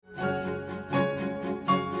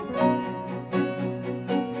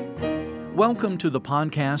Welcome to the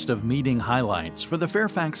podcast of meeting highlights for the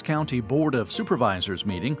Fairfax County Board of Supervisors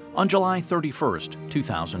meeting on July 31st,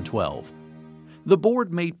 2012. The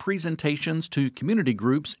board made presentations to community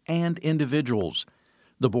groups and individuals.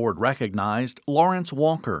 The board recognized Lawrence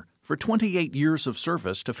Walker for 28 years of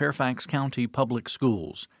service to Fairfax County Public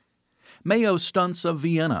Schools, Mayo Stuntz of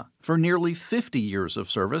Vienna for nearly 50 years of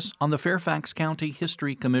service on the Fairfax County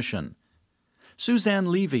History Commission, Suzanne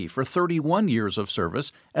Levy for 31 years of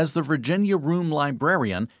service as the Virginia Room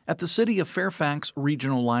Librarian at the City of Fairfax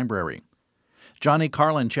Regional Library, Johnny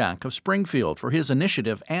Karlinchak of Springfield for his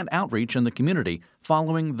initiative and outreach in the community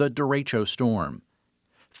following the derecho storm,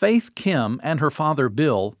 Faith Kim and her father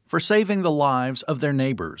Bill for saving the lives of their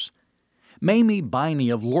neighbors, Mamie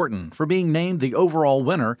Biney of Lorton for being named the overall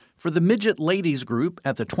winner for the Midget Ladies Group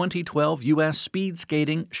at the 2012 U.S. Speed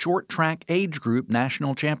Skating Short Track Age Group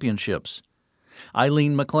National Championships,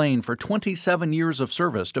 Eileen McLean for 27 years of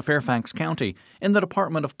service to Fairfax County in the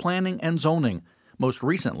Department of Planning and Zoning, most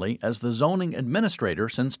recently as the zoning administrator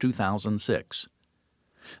since 2006.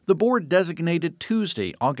 The board designated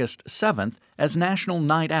Tuesday, August 7th, as National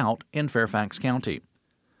Night Out in Fairfax County,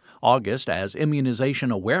 August as Immunization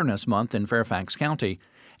Awareness Month in Fairfax County,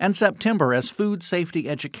 and September as Food Safety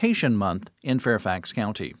Education Month in Fairfax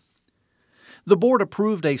County. The board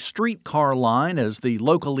approved a streetcar line as the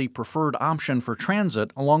locally preferred option for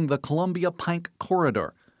transit along the Columbia-Pike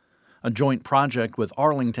corridor. A joint project with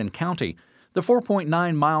Arlington County, the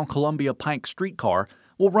 4.9-mile Columbia-Pike streetcar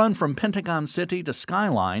will run from Pentagon City to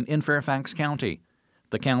Skyline in Fairfax County.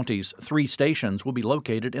 The county's 3 stations will be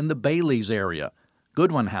located in the Baileys area,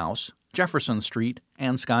 Goodwin House, Jefferson Street,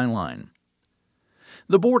 and Skyline.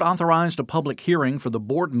 The board authorized a public hearing for the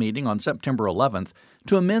board meeting on September 11th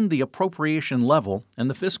to amend the appropriation level in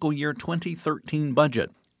the fiscal year 2013 budget.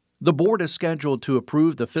 The board is scheduled to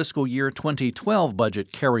approve the fiscal year 2012 budget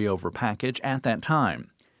carryover package at that time.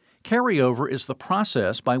 Carryover is the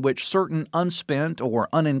process by which certain unspent or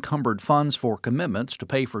unencumbered funds for commitments to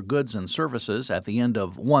pay for goods and services at the end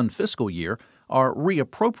of one fiscal year are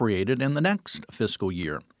reappropriated in the next fiscal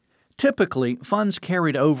year. Typically, funds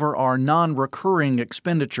carried over are non-recurring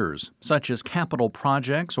expenditures, such as capital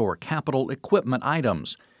projects or capital equipment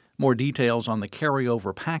items. More details on the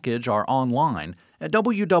carryover package are online at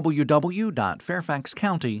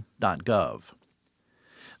www.fairfaxcounty.gov.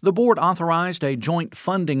 The board authorized a joint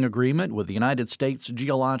funding agreement with the United States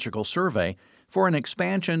Geological Survey for an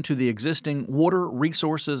expansion to the existing Water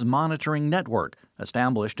Resources Monitoring Network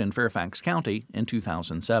established in Fairfax County in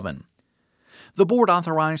 2007. The board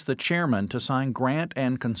authorized the chairman to sign grant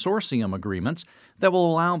and consortium agreements that will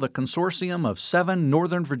allow the consortium of 7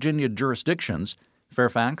 Northern Virginia jurisdictions,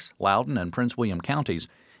 Fairfax, Loudoun, and Prince William counties,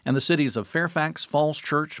 and the cities of Fairfax, Falls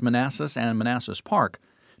Church, Manassas, and Manassas Park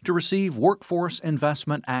to receive Workforce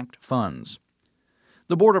Investment Act funds.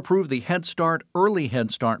 The board approved the Head Start Early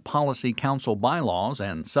Head Start Policy Council bylaws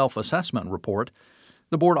and self-assessment report.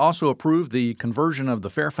 The board also approved the conversion of the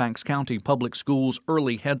Fairfax County Public Schools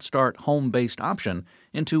Early Head Start home-based option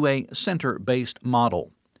into a center-based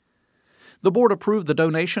model. The board approved the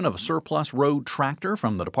donation of a surplus road tractor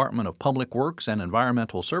from the Department of Public Works and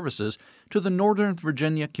Environmental Services to the Northern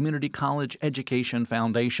Virginia Community College Education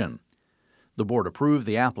Foundation. The board approved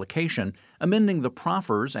the application amending the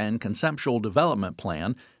proffers and conceptual development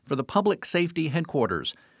plan for the Public Safety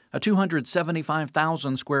Headquarters, a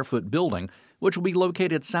 275,000-square-foot building which will be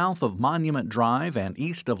located south of Monument Drive and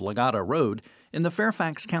east of Legata Road in the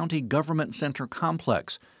Fairfax County Government Center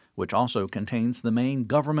complex, which also contains the main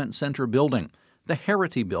Government Center building, the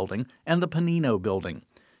Herity Building, and the Panino Building.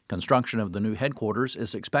 Construction of the new headquarters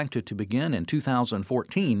is expected to begin in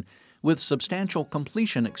 2014, with substantial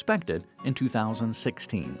completion expected in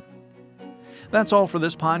 2016. That's all for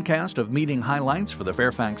this podcast of meeting highlights for the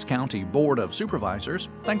Fairfax County Board of Supervisors.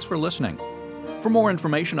 Thanks for listening. For more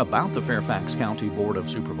information about the Fairfax County Board of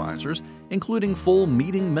Supervisors, including full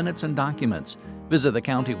meeting minutes and documents, visit the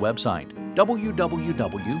county website,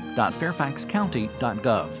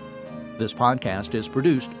 www.fairfaxcounty.gov. This podcast is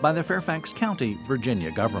produced by the Fairfax County, Virginia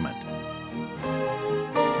government.